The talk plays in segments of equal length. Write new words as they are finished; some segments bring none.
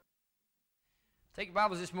Take your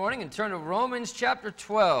Bibles this morning and turn to Romans chapter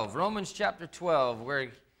 12. Romans chapter 12.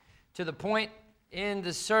 We're to the point in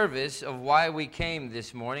the service of why we came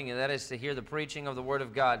this morning, and that is to hear the preaching of the Word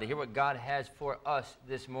of God, to hear what God has for us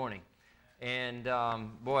this morning. And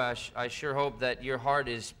boy, I sure hope that your heart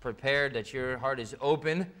is prepared, that your heart is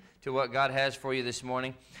open to what God has for you this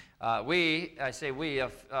morning. I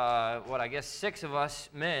guess 6 of us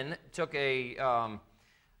men took a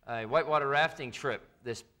whitewater rafting trip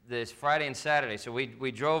this Friday and Saturday. So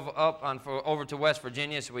we drove up over to West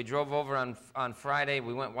Virginia. So we drove over on Friday.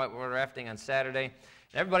 We went whitewater rafting on Saturday.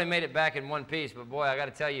 And everybody made it back in one piece. But boy, I got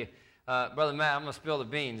to tell you, Brother Matt, I'm going to spill the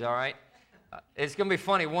beans, all right? It's going to be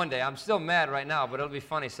funny one day. I'm still mad right now, but it'll be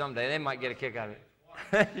funny someday. They might get a kick out of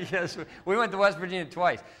it. Yes, we went to West Virginia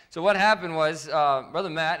twice. So what happened was, Brother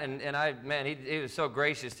Matt and I, man, he was so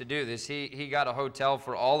gracious to do this. He got a hotel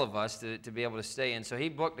for all of us to be able to stay in. So he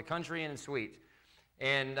booked the Country Inn and Suites.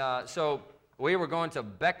 And so we were going to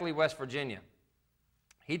Beckley, West Virginia.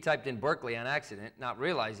 He typed in Berkeley on accident, not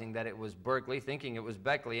realizing that it was Berkeley, thinking it was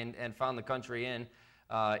Beckley, and found the Country Inn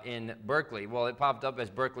in Berkeley. Well, it popped up as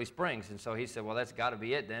Berkeley Springs, and so he said, well, that's got to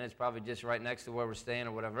be it then. It's probably just right next to where we're staying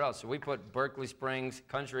or whatever else. So we put Berkeley Springs,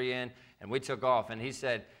 Country Inn, and we took off. And he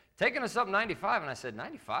said, taking us up 95. And I said,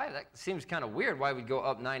 95? That seems kind of weird why we'd go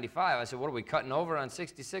up 95. I said, what are we, cutting over on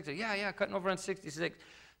 66? Said, yeah, cutting over on 66.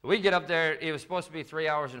 We get up there, it was supposed to be 3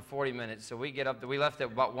 hours and 40 minutes, so we get up there, we left at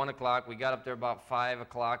about 1 o'clock, we got up there about 5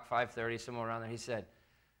 o'clock, 5:30, somewhere around there. He said,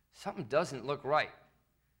 something doesn't look right.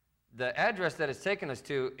 The address that it's taking us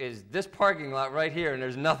to is this parking lot right here, and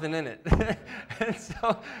there's nothing in it. And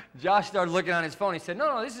so Josh started looking on his phone. He said,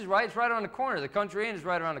 no, this is right, it's right around the corner. The Country Inn is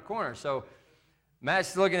right around the corner. So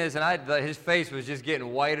Matt's looking at this, and his face was just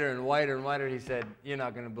getting whiter and whiter and whiter. He said, you're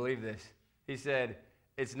not going to believe this. He said,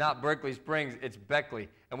 it's not Berkeley Springs, it's Beckley.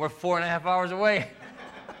 And we're 4.5 hours away.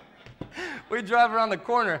 We drive around the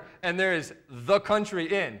corner, and there is the Country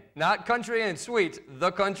Inn. Not Country Inn Suites,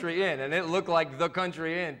 the Country Inn. And it looked like the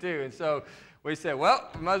Country Inn, too. And so we said, well,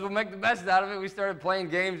 we might as well make the best out of it. We started playing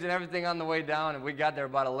games and everything on the way down, and we got there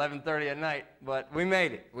about 11:30 at night. But we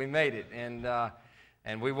made it.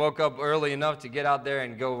 And we woke up early enough to get out there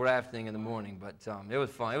and go rafting in the morning. But it was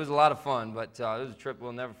fun. It was a lot of fun, but it was a trip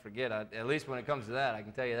we'll never forget. At least when it comes to that, I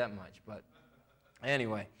can tell you that much. But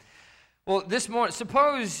anyway. Well, this morning,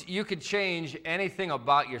 suppose you could change anything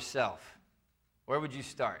about yourself. Where would you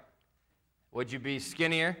start? Would you be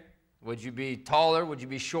skinnier? Would you be taller? Would you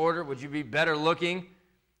be shorter? Would you be better looking?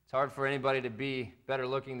 It's hard for anybody to be better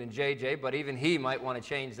looking than JJ, but even he might want to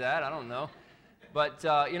change that. I don't know. But,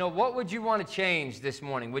 what would you want to change this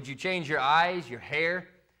morning? Would you change your eyes, your hair,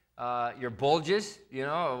 your bulges,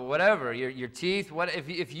 whatever, your teeth?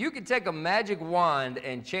 If you could take a magic wand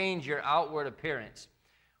and change your outward appearance,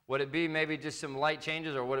 would it be maybe just some light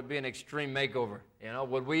changes, or would it be an extreme makeover?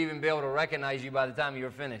 Would we even be able to recognize you by the time you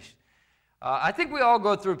were finished? I think we all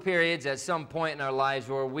go through periods at some point in our lives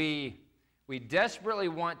where we desperately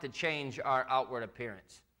want to change our outward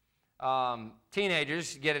appearance.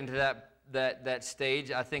 Teenagers get into that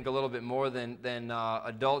stage, I think, a little bit more than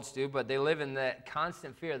adults do, but they live in that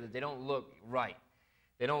constant fear that they don't look right.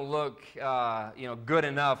 They don't look, good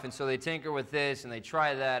enough, and so they tinker with this, and they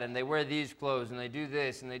try that, and they wear these clothes, and they do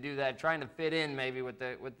this, and they do that, trying to fit in maybe with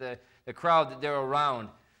the crowd that they're around.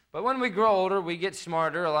 But when we grow older, we get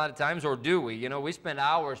smarter a lot of times, or do we? We spend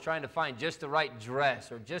hours trying to find just the right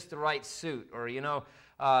dress, or just the right suit, or,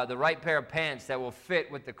 the right pair of pants that will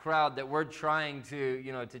fit with the crowd that we're trying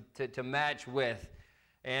to match with.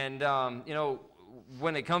 And,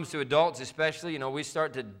 when it comes to adults especially, we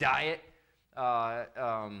start to diet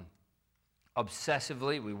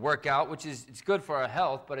obsessively. We work out, which it's good for our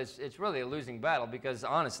health, but it's really a losing battle, because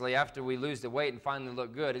honestly, after we lose the weight and finally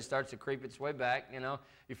look good, it starts to creep its way back.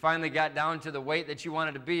 You finally got down to the weight that you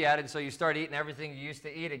wanted to be at, and so you start eating everything you used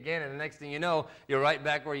to eat again, and the next thing you know, you're right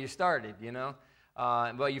back where you started.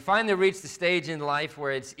 But you finally reach the stage in life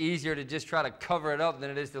where it's easier to just try to cover it up than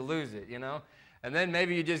it is to lose it. And then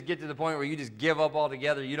maybe you just get to the point where you just give up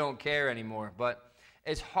altogether. You don't care anymore. But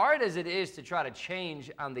as hard as it is to try to change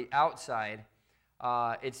on the outside,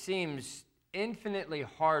 it seems infinitely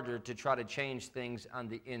harder to try to change things on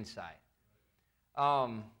the inside.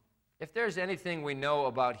 If there's anything we know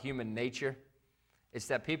about human nature, it's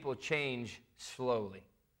that people change slowly,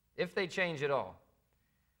 if they change at all.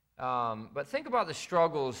 But think about the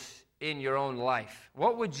struggles in your own life.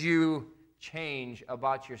 What would you change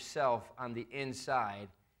about yourself on the inside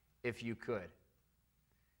if you could?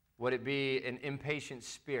 Would it be an impatient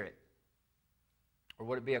spirit? Or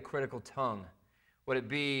would it be a critical tongue? Would it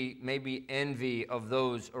be maybe envy of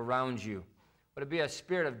those around you? Would it be a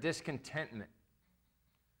spirit of discontentment?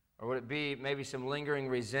 Or would it be maybe some lingering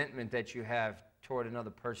resentment that you have toward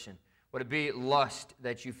another person? Would it be lust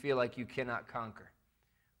that you feel like you cannot conquer?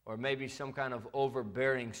 Or maybe some kind of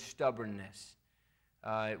overbearing stubbornness?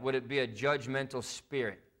 Would it be a judgmental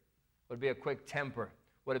spirit? Would it be a quick temper?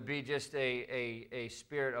 Would it be just a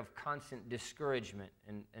spirit of constant discouragement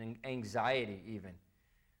and anxiety even?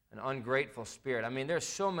 An ungrateful spirit. I mean, there's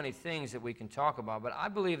so many things that we can talk about, but I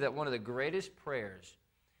believe that one of the greatest prayers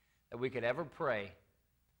that we could ever pray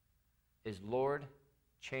is, Lord,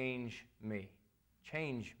 change me.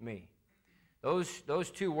 Change me.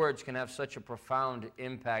 Those two words can have such a profound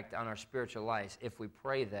impact on our spiritual lives if we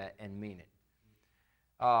pray that and mean it.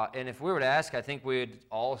 And if we were to ask, I think we'd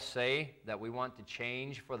all say that we want to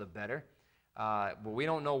change for the better. But we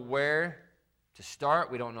don't know where to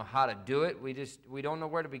start. We don't know how to do it. We don't know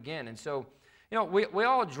where to begin. And so, we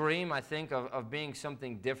all dream, I think, of being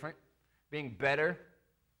something different, being better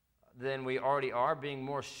than we already are, being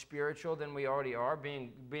more spiritual than we already are,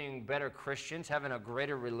 being better Christians, having a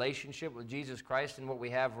greater relationship with Jesus Christ than what we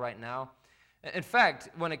have right now. In fact,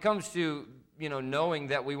 when it comes to knowing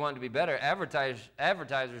that we want to be better,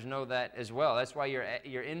 advertisers know that as well. That's why your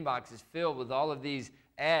inbox is filled with all of these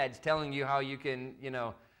ads telling you how you can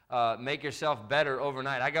make yourself better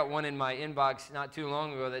overnight. I got one in my inbox not too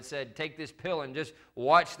long ago that said, take this pill and just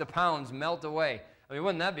watch the pounds melt away. I mean,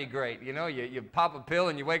 wouldn't that be great? You pop a pill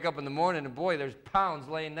and you wake up in the morning and boy, there's pounds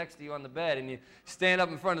laying next to you on the bed, and you stand up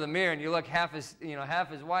in front of the mirror and you look half as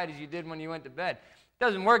wide as you did when you went to bed. It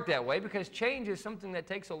doesn't work that way because change is something that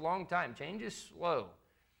takes a long time. Change is slow.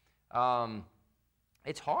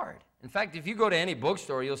 It's hard. In fact, if you go to any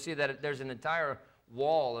bookstore, you'll see that there's an entire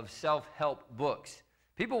wall of self-help books.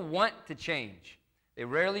 People want to change. They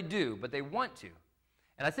rarely do, but they want to.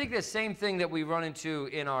 And I think the same thing that we run into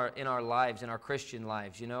in our lives, in our Christian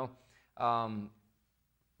lives,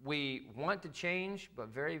 we want to change, but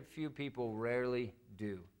very few people rarely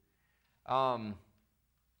do.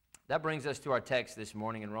 That brings us to our text this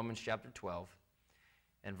morning in Romans chapter 12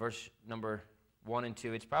 and verse number 1 and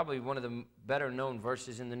 2. It's probably one of the better known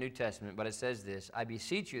verses in the New Testament, but it says this: I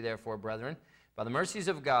beseech you, therefore, brethren, by the mercies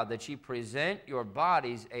of God, that ye present your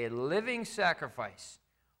bodies a living sacrifice,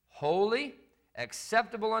 holy,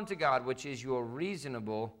 acceptable unto God, which is your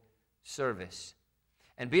reasonable service.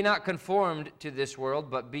 And be not conformed to this world,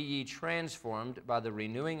 but be ye transformed by the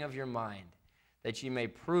renewing of your mind, that ye may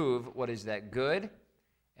prove what is that good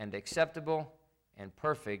and acceptable and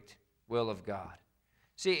perfect will of God.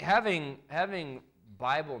 See, having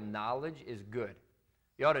Bible knowledge is good.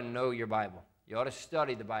 You ought to know your Bible. You ought to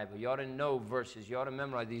study the Bible. You ought to know verses. You ought to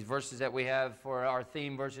memorize these verses that we have for our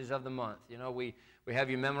theme verses of the month. We have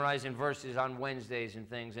you memorizing verses on Wednesdays and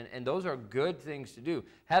things, and those are good things to do.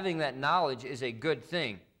 Having that knowledge is a good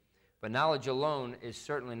thing, but knowledge alone is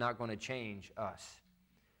certainly not going to change us.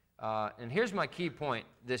 And here's my key point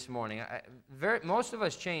this morning. Most of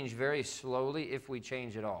us change very slowly if we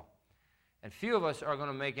change at all. And few of us are going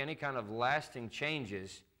to make any kind of lasting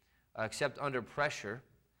changes except under pressure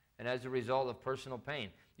and as a result of personal pain.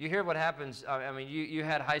 You hear what happens. You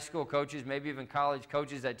had high school coaches, maybe even college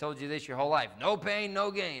coaches that told you this your whole life. No pain,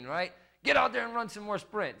 no gain, right? Get out there and run some more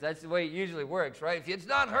sprints. That's the way it usually works, right? If it's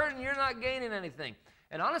not hurting, you're not gaining anything.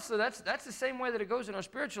 And honestly, that's the same way that it goes in our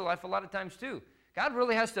spiritual life a lot of times too. God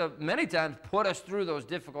really has to, many times, put us through those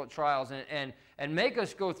difficult trials and make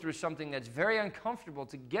us go through something that's very uncomfortable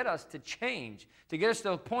to get us to change, to get us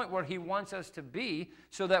to a point where He wants us to be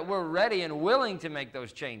so that we're ready and willing to make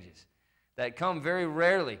those changes that come very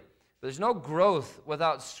rarely. There's no growth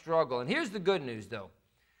without struggle. And here's the good news, though.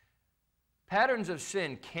 Patterns of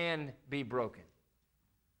sin can be broken,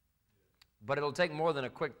 but it'll take more than a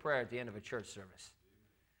quick prayer at the end of a church service.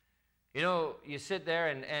 You sit there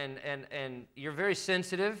and you're very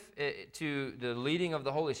sensitive to the leading of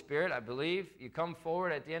the Holy Spirit, I believe. You come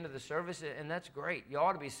forward at the end of the service, and that's great. You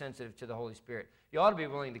ought to be sensitive to the Holy Spirit. You ought to be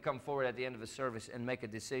willing to come forward at the end of the service and make a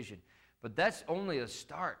decision. But that's only a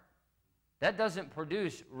start. That doesn't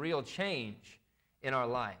produce real change in our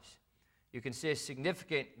lives. You can see a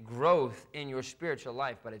significant growth in your spiritual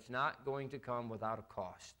life, but it's not going to come without a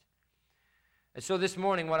cost. And so this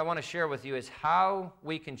morning, what I want to share with you is how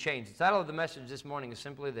we can change. The title of the message this morning is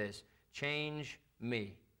simply this: Change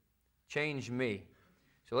Me. Change me.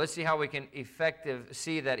 So let's see how we can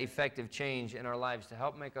see that effective change in our lives to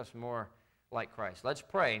help make us more like Christ. Let's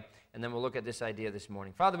pray, and then we'll look at this idea this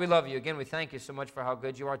morning. Father, we love you. Again, we thank you so much for how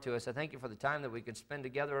good you are to us. I thank you for the time that we could spend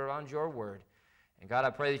together around your word. And God, I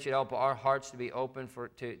pray that you'd help our hearts to be open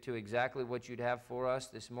to exactly what you'd have for us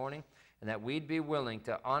this morning, and that we'd be willing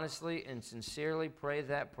to honestly and sincerely pray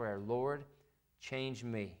that prayer: Lord, change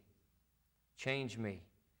me. Change me.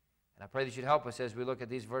 And I pray that you'd help us as we look at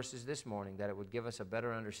these verses this morning, that it would give us a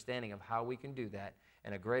better understanding of how we can do that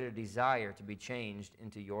and a greater desire to be changed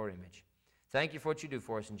into your image. Thank you for what you do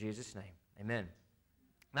for us in Jesus' name. Amen.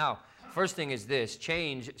 Now, first thing is this: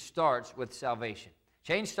 change starts with salvation.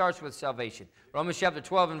 Change starts with salvation. Romans chapter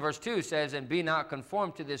 12 and verse 2 says, "And be not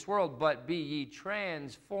conformed to this world, but be ye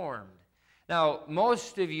transformed." Now,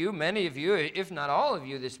 most of you, many of you, if not all of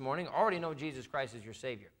you this morning, already know Jesus Christ as your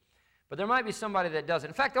Savior. But there might be somebody that doesn't.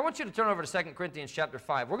 In fact, I want you to turn over to 2 Corinthians chapter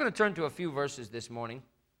 5. We're going to turn to a few verses this morning.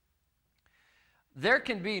 There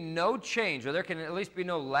can be no change, or there can at least be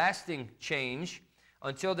no lasting change,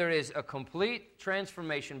 until there is a complete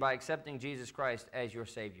transformation by accepting Jesus Christ as your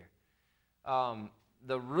Savior.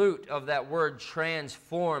 The root of that word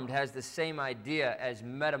transformed has the same idea as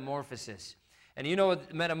metamorphosis. And you know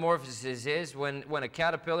what metamorphosis is? When a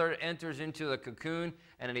caterpillar enters into a cocoon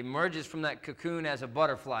and it emerges from that cocoon as a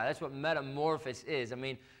butterfly. That's what metamorphosis is. I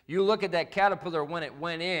mean, you look at that caterpillar when it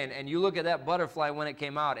went in, and you look at that butterfly when it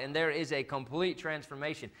came out, and there is a complete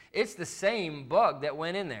transformation. It's the same bug that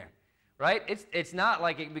went in there, right? It's not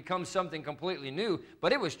like it becomes something completely new,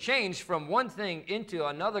 but it was changed from one thing into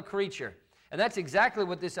another creature. And that's exactly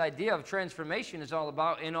what this idea of transformation is all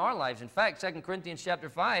about in our lives. In fact, 2 Corinthians chapter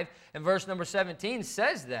 5 and verse number 17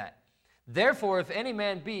 says that. "Therefore, if any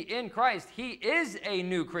man be in Christ, he is a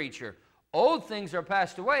new creature. Old things are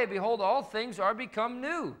passed away. Behold, all things are become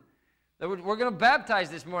new." We're going to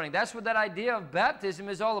baptize this morning. That's what that idea of baptism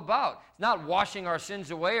is all about. It's not washing our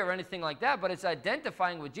sins away or anything like that, but it's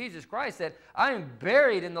identifying with Jesus Christ that I am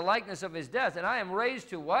buried in the likeness of his death, and I am raised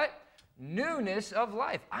to what? Newness of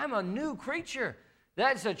life. I'm a new creature.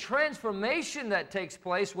 That's a transformation that takes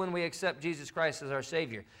place when we accept Jesus Christ as our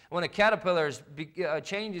Savior. When a caterpillar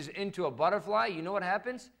changes into a butterfly, you know what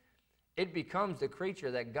happens? It becomes the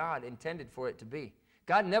creature that God intended for it to be.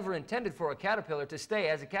 God never intended for a caterpillar to stay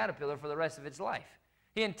as a caterpillar for the rest of its life.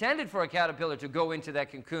 He intended for a caterpillar to go into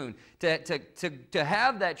that cocoon, to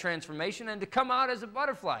have that transformation and to come out as a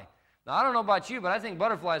butterfly. Now, I don't know about you, but I think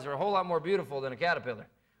butterflies are a whole lot more beautiful than a caterpillar.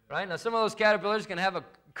 Right? Now, some of those caterpillars can have a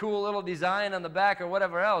cool little design on the back or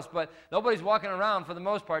whatever else, but nobody's walking around, for the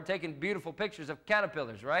most part, taking beautiful pictures of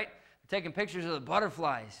caterpillars, right? They're taking pictures of the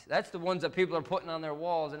butterflies. That's the ones that people are putting on their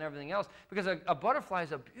walls and everything else, because a butterfly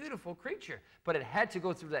is a beautiful creature, but it had to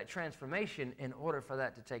go through that transformation in order for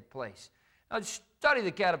that to take place. Now, study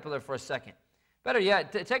the caterpillar for a second. Better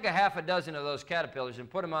yet, take a half a dozen of those caterpillars and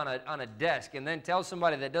put them on a desk, and then tell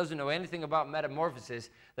somebody that doesn't know anything about metamorphosis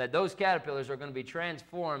that those caterpillars are going to be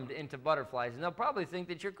transformed into butterflies, and they'll probably think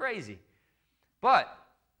that you're crazy. But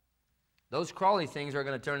those crawly things are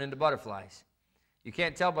going to turn into butterflies. You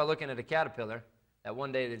can't tell by looking at a caterpillar that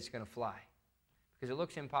one day it's going to fly, because it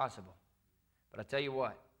looks impossible. But I tell you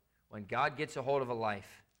what, when God gets a hold of a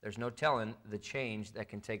life, there's no telling the change that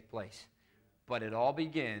can take place. But it all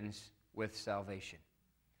begins with salvation.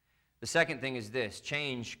 The second thing is this: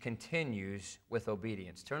 change continues with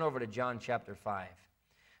obedience. Turn over to John chapter 5.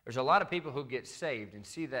 There's a lot of people who get saved and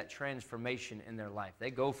see that transformation in their life.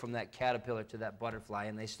 They go from that caterpillar to that butterfly,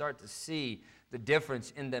 and they start to see the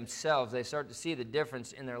difference in themselves. They start to see the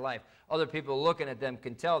difference in their life. Other people looking at them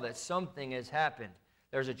can tell that something has happened.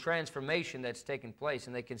 There's a transformation that's taken place,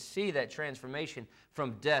 and they can see that transformation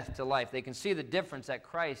from death to life. They can see the difference that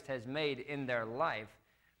Christ has made in their life.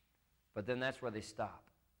 But then that's where they stop.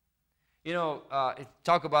 You know,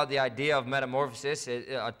 talk about the idea of metamorphosis.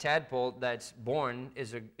 A tadpole that's born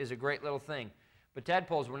is a great little thing. But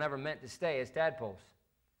tadpoles were never meant to stay as tadpoles,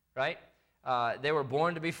 right? They were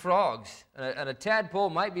born to be frogs. And a tadpole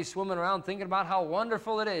might be swimming around thinking about how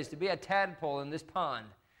wonderful it is to be a tadpole in this pond.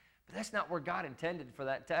 But that's not where God intended for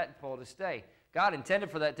that tadpole to stay. God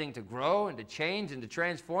intended for that thing to grow and to change and to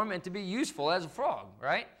transform and to be useful as a frog,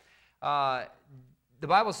 right? The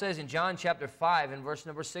Bible says in John chapter 5 and verse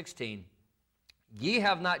number 16, "Ye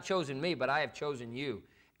have not chosen me, but I have chosen you,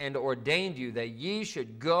 and ordained you that ye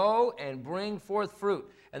should go and bring forth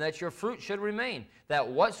fruit, and that your fruit should remain, that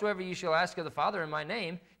whatsoever ye shall ask of the Father in my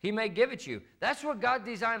name, he may give it you." That's what God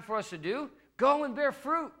designed for us to do. Go and bear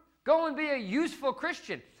fruit. Go and be a useful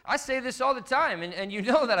Christian. I say this all the time, and you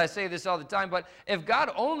know that I say this all the time, but if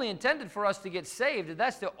God only intended for us to get saved, if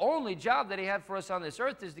that's the only job that he had for us on this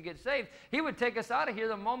earth is to get saved, he would take us out of here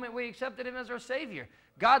the moment we accepted him as our Savior.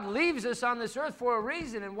 God leaves us on this earth for a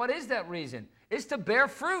reason, and what is that reason? It's to bear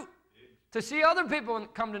fruit, to see other people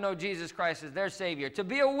come to know Jesus Christ as their Savior, to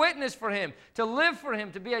be a witness for him, to live for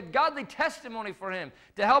him, to be a godly testimony for him,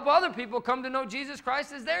 to help other people come to know Jesus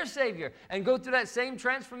Christ as their Savior and go through that same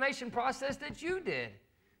transformation process that you did.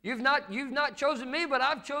 You've not chosen me, but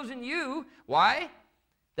I've chosen you. Why?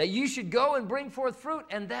 That you should go and bring forth fruit,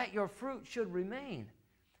 and that your fruit should remain.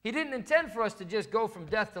 He didn't intend for us to just go from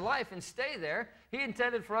death to life and stay there. He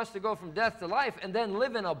intended for us to go from death to life and then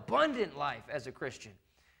live an abundant life as a Christian.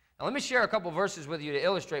 Now, let me share a couple verses with you to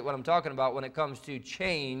illustrate what I'm talking about when it comes to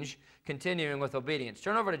change, continuing with obedience.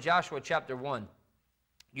 Turn over to Joshua chapter 1.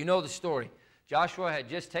 You know the story. Joshua had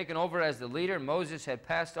just taken over as the leader. Moses had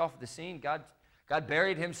passed off the scene. God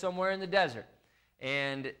buried him somewhere in the desert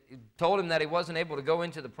and told him that he wasn't able to go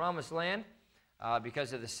into the promised land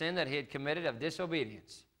because of the sin that he had committed of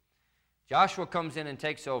disobedience. Joshua comes in and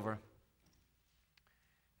takes over.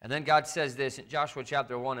 And then God says this in Joshua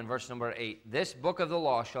chapter 1 and verse number 8, "This book of the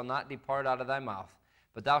law shall not depart out of thy mouth,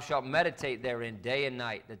 but thou shalt meditate therein day and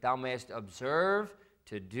night, that thou mayest observe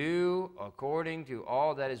to do according to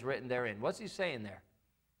all that is written therein." What's he saying there?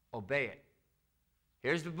 Obey it.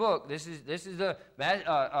 Here's the book. This is the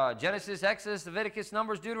Genesis, Exodus, Leviticus,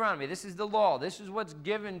 Numbers, Deuteronomy. This is the law. This is what's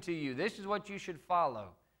given to you. This is what you should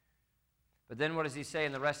follow. But then what does he say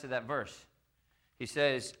in the rest of that verse? He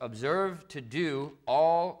says, "Observe to do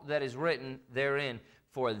all that is written therein,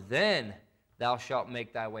 for then thou shalt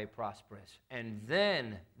make thy way prosperous, and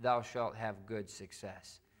then thou shalt have good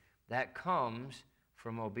success." That comes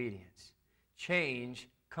from obedience. Change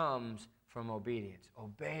comes from obedience,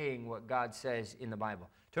 obeying what God says in the Bible.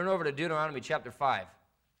 Turn over to Deuteronomy chapter 5.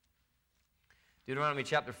 Deuteronomy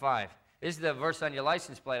chapter 5. This is the verse on your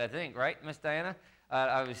license plate, I think, right, Miss Diana?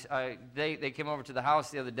 They came over to the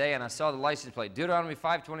house the other day, and I saw the license plate, Deuteronomy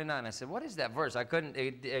 5:29. I said, "What is that verse?"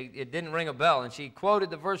 It didn't ring a bell, and she quoted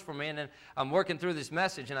the verse for me, and then I'm working through this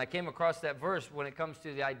message, and I came across that verse when it comes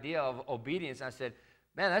to the idea of obedience. And I said,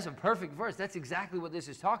 man, that's a perfect verse. That's exactly what this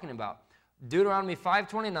is talking about. Deuteronomy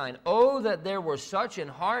 5:29, "Oh, that there were such an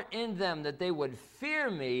heart in them that they would fear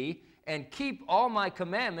me and keep all my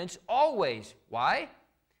commandments always." Why?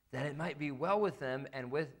 "That it might be well with them and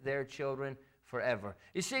with their children forever."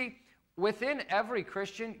 You see, within every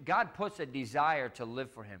Christian, God puts a desire to live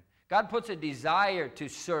for him. God puts a desire to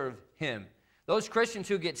serve him. Those Christians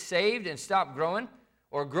who get saved and stop growing,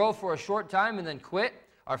 or grow for a short time and then quit,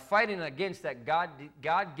 are fighting against that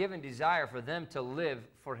God-given desire for them to live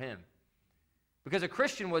for him. Because a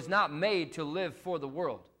Christian was not made to live for the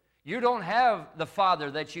world. You don't have the father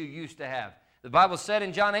that you used to have. The Bible said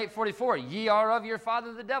in John 8:44, "Ye are of your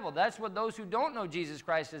father the devil." That's what those who don't know Jesus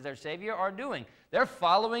Christ as their Savior are doing. They're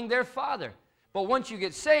following their father. But once you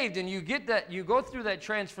get saved and you get that, you go through that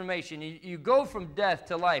transformation, you go from death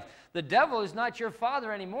to life. The devil is not your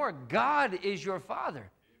father anymore. God is your father.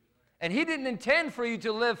 And he didn't intend for you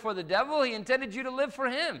to live for the devil. He intended you to live for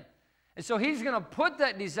him. And so he's going to put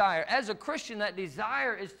that desire. As a Christian, that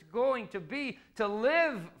desire is going to be to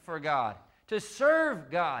live for God, to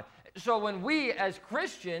serve God. So when we as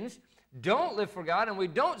Christians don't live for God and we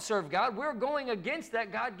don't serve God, we're going against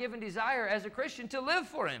that God-given desire as a Christian to live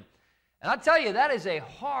for him. And I'll tell you, that is a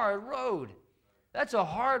hard road. That's a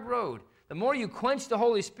hard road. The more you quench the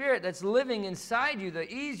Holy Spirit that's living inside you, the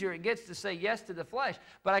easier it gets to say yes to the flesh.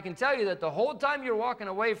 But I can tell you that the whole time you're walking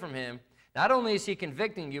away from him, not only is he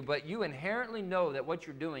convicting you, but you inherently know that what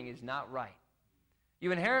you're doing is not right.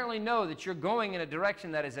 You inherently know that you're going in a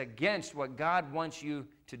direction that is against what God wants you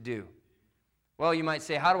to do. Well, you might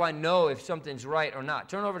say, how do I know if something's right or not?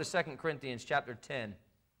 Turn over to 2 Corinthians chapter 10.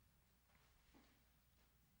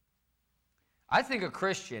 I think a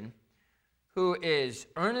Christian who is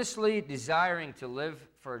earnestly desiring to live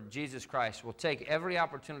for Jesus Christ will take every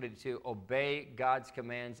opportunity to obey God's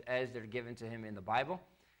commands as they're given to him in the Bible,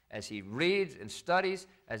 as he reads and studies,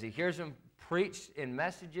 as he hears them preached in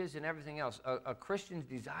messages and everything else. A Christian's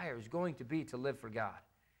desire is going to be to live for God.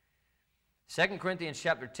 2 Corinthians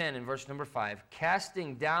chapter 10 and verse number 5,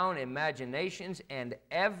 "Casting down imaginations and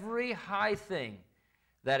every high thing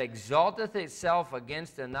that exalteth itself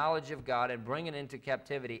against the knowledge of God, and bringing into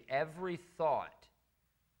captivity every thought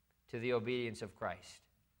to the obedience of Christ."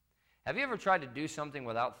 Have you ever tried to do something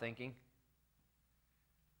without thinking?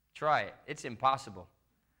 Try it. It's impossible.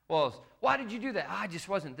 Well, why did you do that? I just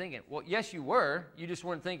wasn't thinking. Well, yes, you were. You just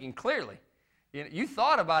weren't thinking clearly. You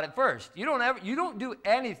thought about it first. You don't do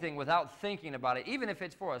anything without thinking about it, even if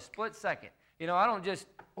it's for a split second. I don't just,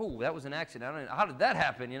 oh, that was an accident. How did that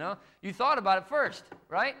happen, You thought about it first,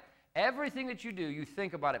 right? Everything that you do, you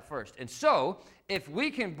think about it first. And so, if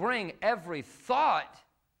we can bring every thought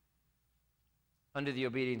under the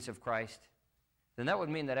obedience of Christ, then that would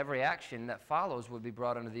mean that every action that follows would be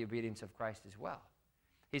brought under the obedience of Christ as well.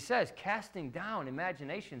 He says, "Casting down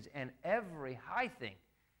imaginations and every high thing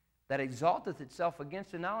that exalteth itself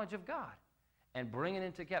against the knowledge of God, and bringing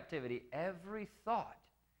into captivity every thought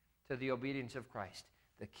to the obedience of Christ."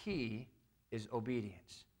 The key is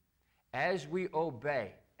obedience. As we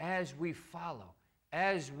obey, as we follow,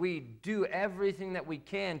 as we do everything that we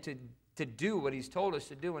can to do what he's told us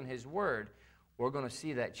to do in his word, we're going to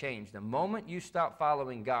see that change. The moment you stop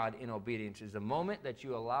following God in obedience is the moment that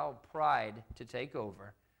you allow pride to take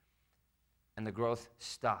over and the growth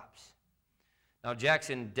stops. Now,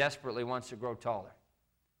 Jackson desperately wants to grow taller.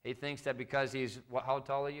 He thinks that because he's, how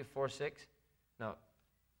tall are you, 4'6"? No,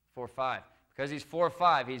 4'5". Because he's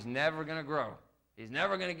 4'5", he's never going to grow. He's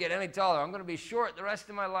never going to get any taller. I'm going to be short the rest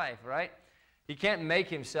of my life, right? He can't make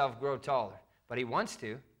himself grow taller, but he wants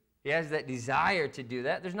to. He has that desire to do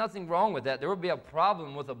that. There's nothing wrong with that. There would be a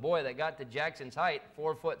problem with a boy that got to Jackson's height,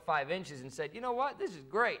 4 foot 5 inches, and said, you know what, this is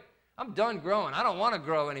great. I'm done growing. I don't want to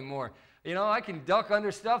grow anymore. You know, I can duck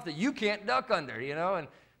under stuff that you can't duck under, you know, and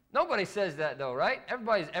nobody says that though, right?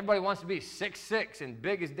 Everybody wants to be 6'6" and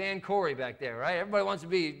big as Dan Corey back there, right? Everybody wants to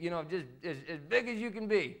be, you know, just as big as you can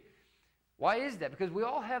be. Why is that? Because we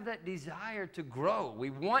all have that desire to grow. We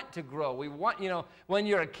want to grow. We want, you know, when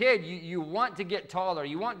you're a kid, you want to get taller.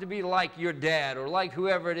 You want to be like your dad or like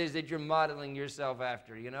whoever it is that you're modeling yourself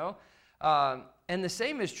after, you know. And the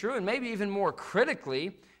same is true, and maybe even more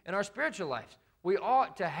critically, in our spiritual lives. We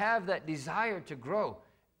ought to have that desire to grow.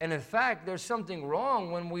 And in fact, there's something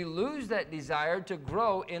wrong when we lose that desire to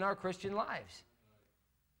grow in our Christian lives.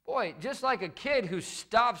 Boy, just like a kid who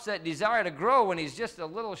stops that desire to grow when he's just a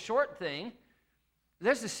little short thing,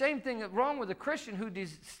 there's the same thing wrong with a Christian who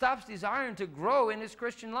stops desiring to grow in his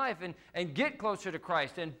Christian life and get closer to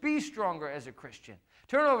Christ and be stronger as a Christian.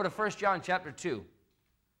 Turn over to 1 John chapter 2.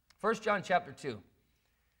 1 John chapter 2.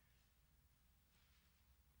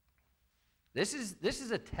 This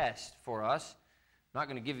is a test for us. I'm not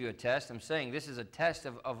going to give you a test. I'm saying this is a test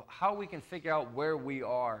of how we can figure out where we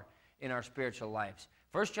are in our spiritual lives.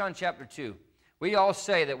 1 John chapter 2. We all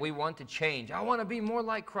say that we want to change. I want to be more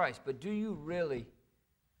like Christ. But do you really?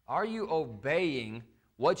 Are you obeying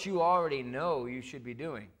what you already know you should be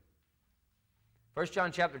doing? 1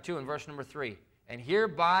 John chapter 2 and verse number 3. And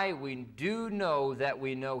hereby we do know that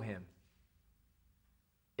we know him,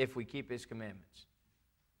 if we keep his commandments.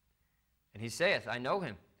 And he saith, I know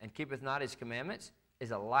him, and keepeth not his commandments,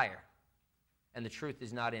 is a liar, and the truth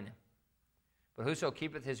is not in him. But whoso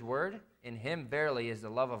keepeth his word, in him verily is the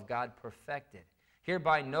love of God perfected.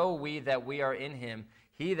 Hereby know we that we are in him.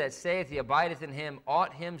 He that saith he abideth in him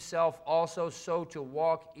ought himself also so to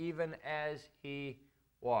walk, even as he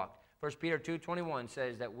walked. 1 Peter 2:21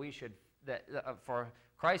 says that we should, for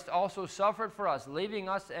Christ also suffered for us, leaving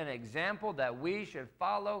us an example that we should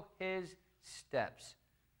follow his steps.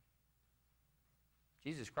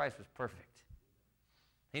 Jesus Christ was perfect.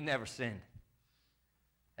 He never sinned.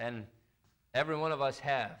 And every one of us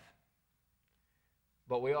have.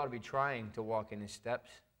 But we ought to be trying to walk in his steps,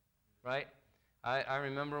 right? I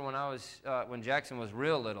remember when Jackson was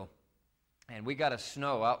real little, and we got a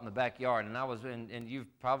snow out in the backyard, and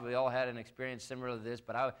you've probably all had an experience similar to this,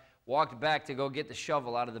 but I walked back to go get the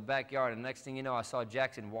shovel out of the backyard, and next thing you know, I saw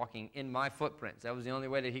Jackson walking in my footprints. That was the only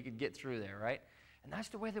way that he could get through there, right? And that's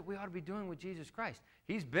the way that we ought to be doing with Jesus Christ.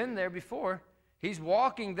 He's been there before. He's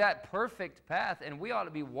walking that perfect path, and we ought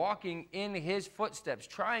to be walking in his footsteps,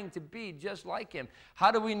 trying to be just like him. How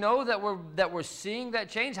do we know that we're seeing that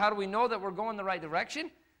change? How do we know that we're going the right direction?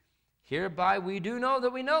 Hereby we do know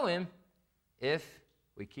that we know him, if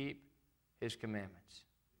we keep his commandments.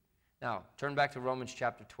 Now, turn back to Romans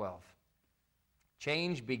chapter 12.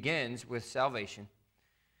 Change begins with salvation.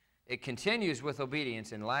 It continues with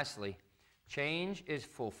obedience, and lastly, change is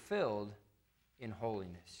fulfilled in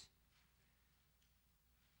holiness.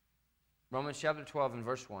 Romans chapter 12 and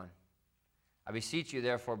verse 1. I beseech you,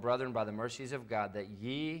 therefore, brethren, by the mercies of God, that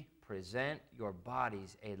ye present your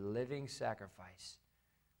bodies a living sacrifice,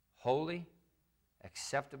 holy,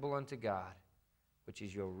 acceptable unto God, which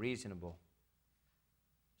is your reasonable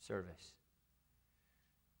service.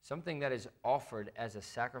 Something that is offered as a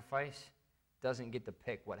sacrifice doesn't get to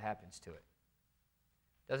pick what happens to it.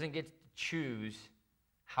 Doesn't get to choose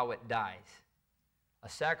how it dies. A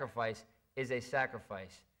sacrifice is a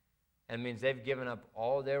sacrifice. And it means they've given up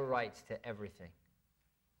all their rights to everything.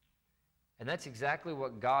 And that's exactly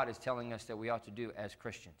what God is telling us that we ought to do as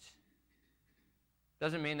Christians.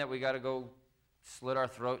 Doesn't mean that we got to go slit our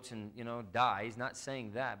throats and, die. He's not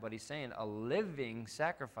saying that, but he's saying a living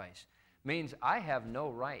sacrifice means I have no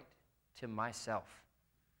right to myself.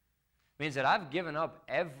 It means that I've given up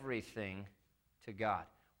everything to God.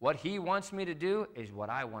 What he wants me to do is what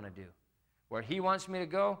I want to do. Where he wants me to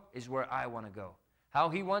go is where I want to go. How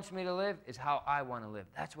he wants me to live is how I want to live.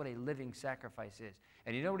 That's what a living sacrifice is.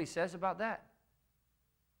 And you know what he says about that?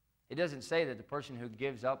 It doesn't say that the person who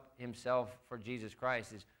gives up himself for Jesus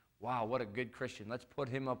Christ is, wow, what a good Christian. Let's put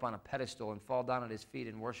him up on a pedestal and fall down at his feet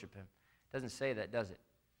and worship him. It doesn't say that, does it?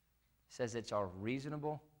 It says it's our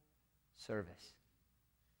reasonable service.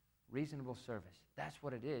 Reasonable service. That's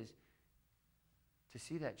what it is to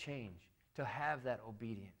see that change, to have that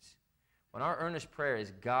obedience. When our earnest prayer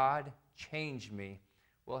is, God, change me,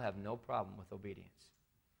 we'll have no problem with obedience.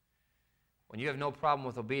 When you have no problem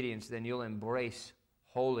with obedience, then you'll embrace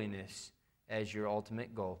holiness as your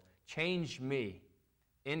ultimate goal. Change me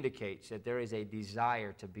indicates that there is a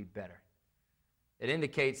desire to be better. It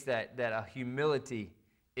indicates that a humility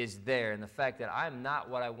is there, and the fact that I'm not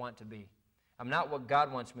what I want to be. I'm not what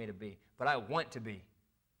God wants me to be, but I want to be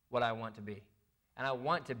what I want to be. And I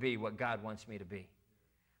want to be what God wants me to be.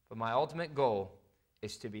 But my ultimate goal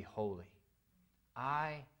is to be holy.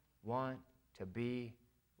 I want to be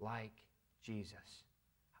like Jesus.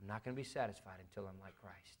 I'm not going to be satisfied until I'm like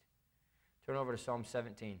Christ. Turn over to Psalm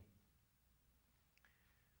 17.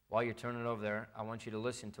 While you're turning over there, I want you to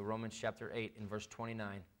listen to Romans chapter 8 and verse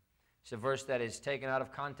 29. It's a verse that is taken out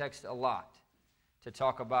of context a lot to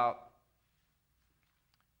talk about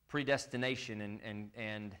predestination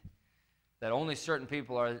and that only certain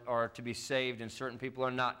people are to be saved and certain people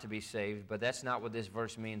are not to be saved, but that's not what this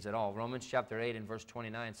verse means at all. Romans chapter 8 and verse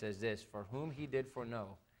 29 says this, "For whom he did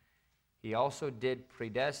foreknow, he also did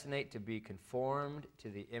predestinate to be conformed to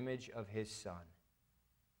the image of his Son,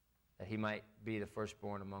 that he might be the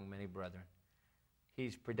firstborn among many brethren."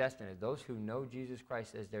 He's predestinated those who know Jesus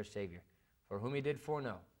Christ as their Savior. For whom he did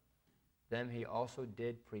foreknow, them he also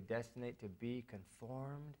did predestinate to be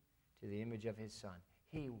conformed to the image of his Son.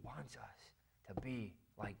 He wants us to be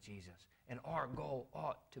like Jesus. And our goal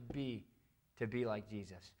ought to be like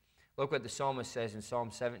Jesus. Look what the psalmist says in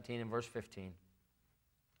Psalm 17 and verse 15.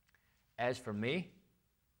 "As for me,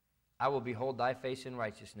 I will behold thy face in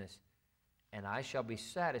righteousness, and I shall be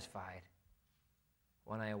satisfied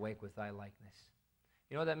when I awake with thy likeness."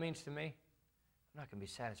 You know what that means to me? I'm not going to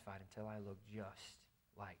be satisfied until I look just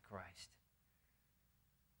like Christ.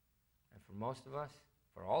 And for most of us,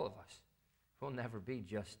 for all of us, we'll never be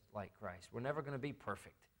just like Christ. We're never going to be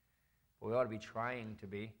perfect. But we ought to be trying to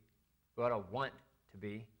be. We ought to want to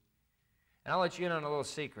be. And I'll let you in on a little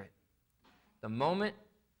secret. The moment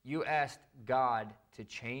you ask God to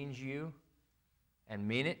change you and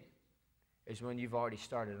mean it is when you've already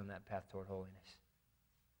started on that path toward holiness.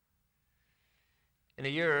 In the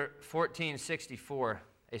year 1464,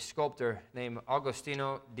 a sculptor named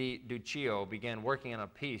Agostino di Duccio began working on a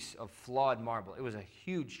piece of flawed marble. It was a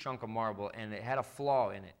huge chunk of marble, and it had a flaw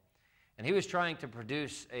in it. And he was trying to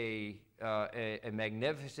produce a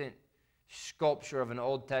magnificent sculpture of an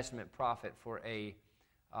Old Testament prophet for a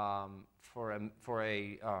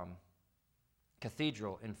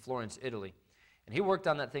cathedral in Florence, Italy. And he worked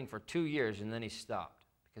on that thing for 2 years, and then he stopped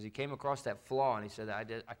because he came across that flaw, and he said,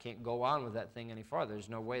 I can't go on with that thing any farther. There's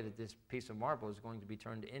no way that this piece of marble is going to be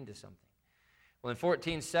turned into something. Well, in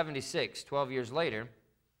 1476, 12 years later,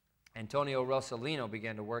 Antonio Rossellino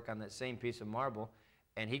began to work on that same piece of marble,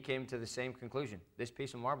 and he came to the same conclusion. This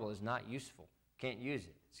piece of marble is not useful. Can't use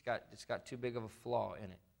it. It's got too big of a flaw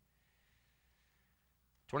in it.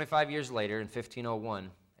 25 years later, in 1501,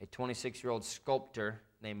 a 26-year-old sculptor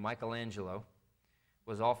named Michelangelo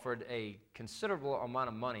was offered a considerable amount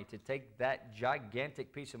of money to take that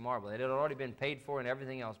gigantic piece of marble. It had already been paid for and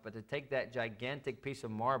everything else, but to take that gigantic piece of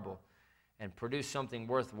marble and produce something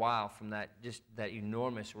worthwhile from that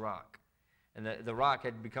enormous rock. And the rock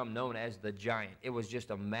had become known as the Giant. It was just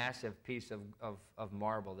a massive piece of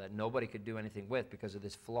marble that nobody could do anything with because of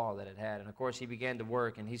this flaw that it had. And of course, he began to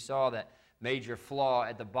work, and he saw that major flaw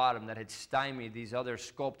at the bottom that had stymied these other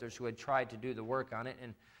sculptors who had tried to do the work on it.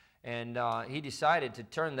 And he decided to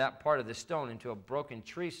turn that part of the stone into a broken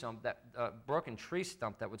tree stump that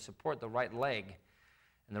would support the right leg.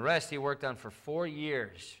 And the rest he worked on for 4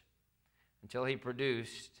 years until he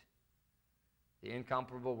produced the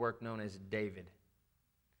incomparable work known as David.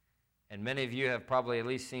 And many of you have probably at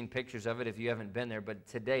least seen pictures of it if you haven't been there, but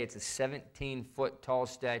today it's a 17-foot tall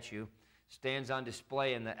statue, stands on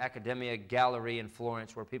display in the Accademia Gallery in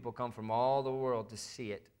Florence, where people come from all the world to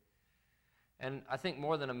see it. And I think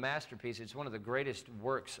more than a masterpiece, it's one of the greatest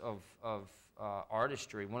works of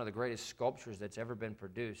artistry, one of the greatest sculptures that's ever been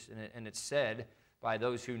produced. And it's said by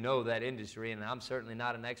those who know that industry, and I'm certainly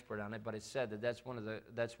not an expert on it, but it's said that that's one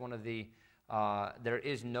of the there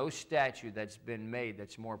is no statue that's been made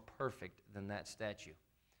that's more perfect than that statue.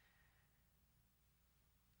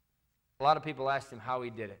 A lot of people asked him how he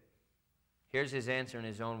did it. Here's his answer in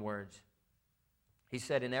his own words. He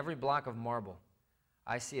said, "In every block of marble,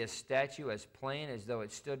 I see a statue as plain as though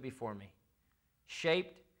it stood before me,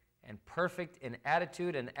 shaped and perfect in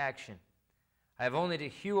attitude and action. I have only to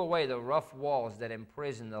hew away the rough walls that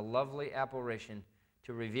imprison the lovely apparition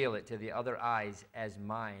to reveal it to the other eyes as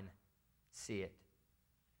mine see it.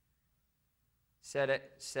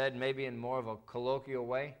 Said maybe in more of a colloquial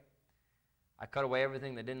way, I cut away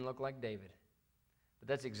everything that didn't look like David. But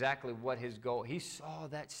that's exactly what his goal. He saw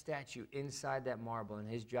that statue inside that marble, and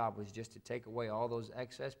his job was just to take away all those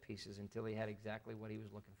excess pieces until he had exactly what he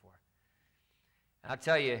was looking for. And I'll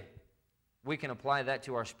tell you, we can apply that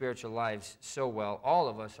to our spiritual lives so well. All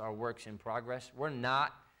of us are works in progress. We're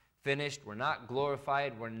not finished. We're not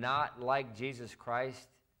glorified. We're not like Jesus Christ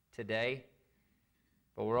today.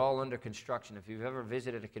 But we're all under construction. If you've ever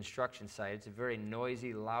visited a construction site, it's a very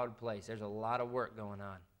noisy, loud place. There's a lot of work going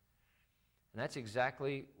on. And that's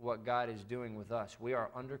exactly what God is doing with us. We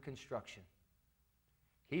are under construction.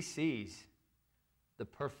 He sees the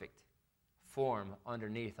perfect form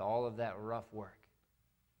underneath all of that rough work.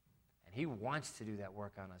 And He wants to do that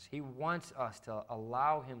work on us. He wants us to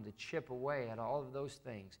allow Him to chip away at all of those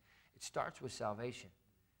things. It starts with salvation.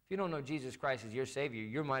 If you don't know Jesus Christ as your Savior,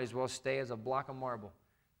 you might as well stay as a block of marble.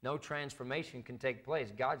 No transformation can take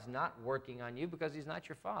place. God's not working on you because He's not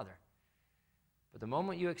your Father. But the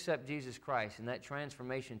moment you accept Jesus Christ and that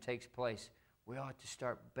transformation takes place, we ought to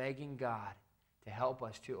start begging God to help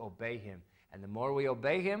us to obey Him. And the more we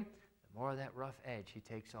obey Him, the more of that rough edge He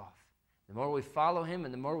takes off. The more we follow Him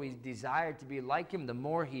and the more we desire to be like Him, the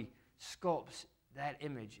more He sculpts that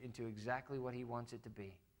image into exactly what He wants it to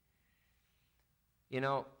be. You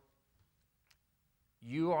know,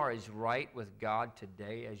 you are as right with God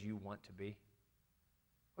today as you want to be.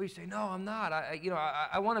 Well, you say, no, I'm not.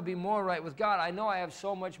 I want to be more right with God. I know I have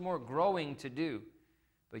so much more growing to do.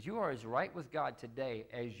 But you are as right with God today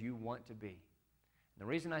as you want to be. And the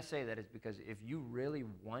reason I say that is because if you really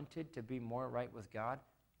wanted to be more right with God,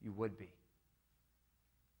 you would be.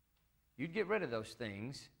 You'd get rid of those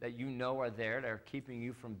things that you know are there that are keeping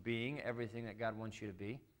you from being everything that God wants you to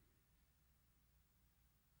be.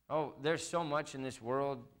 Oh, there's so much in this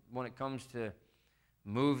world when it comes to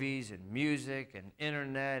movies and music and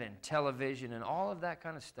internet and television and all of that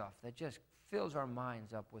kind of stuff that just fills our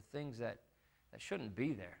minds up with things that shouldn't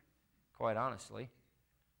be there, quite honestly.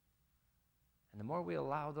 And the more we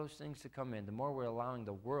allow those things to come in, the more we're allowing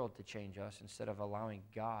the world to change us instead of allowing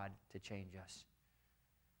God to change us.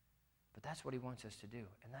 But that's what He wants us to do.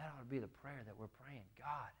 And that ought to be the prayer that we're praying.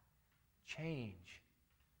 God, change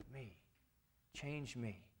me. Change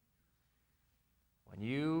me. When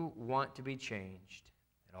you want to be changed,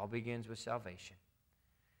 it all begins with salvation.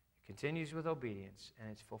 It continues with obedience, and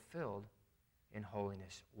it's fulfilled in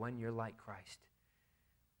holiness when you're like Christ.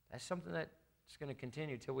 That's something that's going to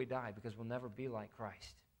continue till we die because we'll never be like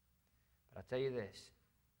Christ. But I'll tell you this,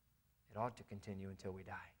 it ought to continue until we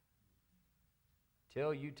die.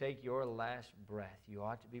 Till you take your last breath, you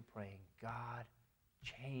ought to be praying, God,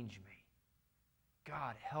 change me.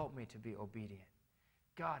 God, help me to be obedient.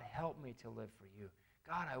 God, help me to live for you.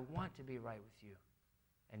 God, I want to be right with you.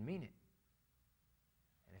 And mean it.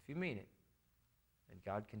 And if you mean it, then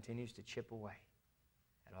God continues to chip away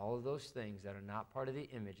at all of those things that are not part of the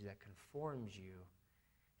image that conforms you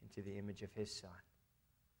into the image of His Son.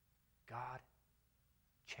 God,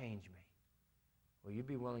 change me. Will you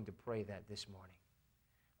be willing to pray that this morning?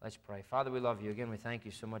 Let's pray. Father, we love you. Again, we thank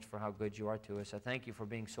you so much for how good you are to us. I thank you for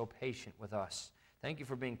being so patient with us. Thank you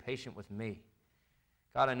for being patient with me.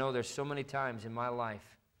 God, I know there's so many times in my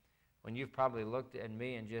life when you've probably looked at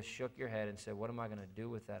me and just shook your head and said, what am I going to do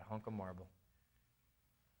with that hunk of marble?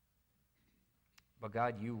 But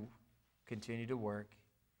God, you continue to work,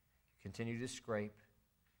 continue to scrape,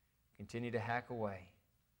 continue to hack away.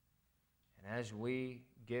 And as we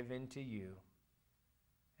give in to you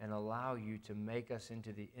and allow you to make us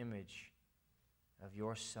into the image of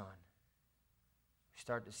your Son, we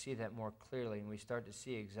start to see that more clearly, and we start to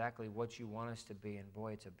see exactly what you want us to be. And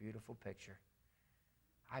boy, it's a beautiful picture.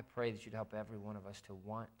 I pray that you'd help every one of us to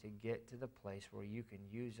want to get to the place where you can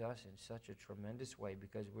use us in such a tremendous way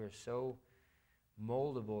because we're so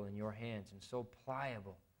moldable in your hands and so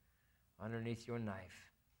pliable underneath your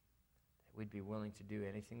knife that we'd be willing to do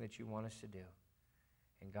anything that you want us to do.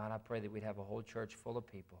 And God, I pray that we'd have a whole church full of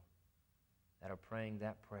people that are praying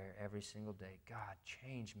that prayer every single day. God,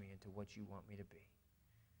 change me into what you want me to be.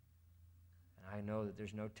 And I know that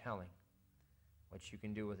there's no telling what you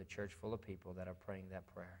can do with a church full of people that are praying that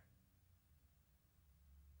prayer.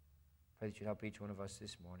 Pray that you'd help each one of us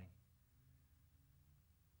this morning.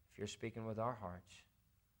 If you're speaking with our hearts,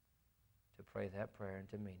 to pray that prayer and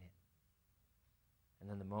to mean it. And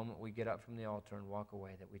then the moment we get up from the altar and walk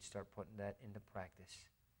away, that we'd start putting that into practice.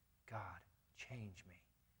 God, change me.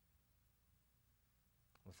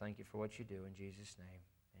 Well, thank you for what you do in Jesus' name.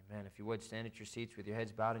 Amen. If you would, stand at your seats with your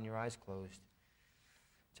heads bowed and your eyes closed.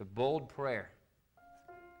 It's a bold prayer.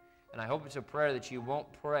 And I hope it's a prayer that you won't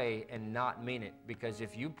pray and not mean it. Because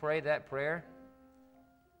if you pray that prayer,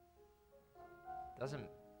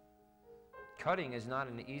 cutting is not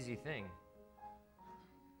an easy thing.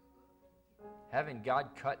 Having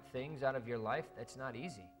God cut things out of your life, that's not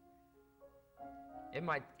easy.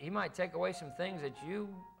 He might take away some things that you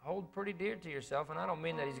hold pretty dear to yourself, and I don't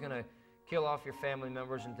mean that he's going to kill off your family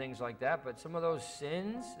members and things like that, but some of those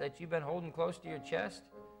sins that you've been holding close to your chest,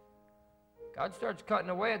 God starts cutting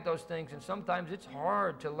away at those things, and sometimes it's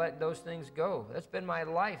hard to let those things go. That's been my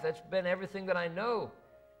life. That's been everything that I know.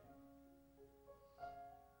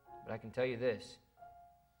 But I can tell you this.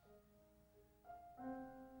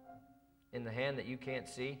 In the hand that you can't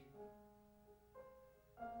see,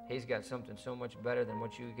 He's got something so much better than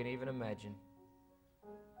what you can even imagine.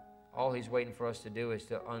 All He's waiting for us to do is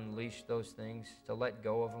to unleash those things, to let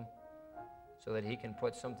go of them, so that He can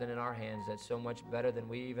put something in our hands that's so much better than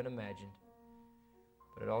we even imagined.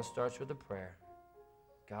 But it all starts with a prayer.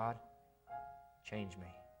 God, change me.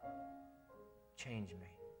 Change me.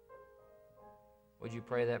 Would you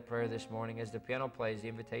pray that prayer this morning? As the piano plays, the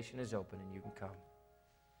invitation is open and you can come.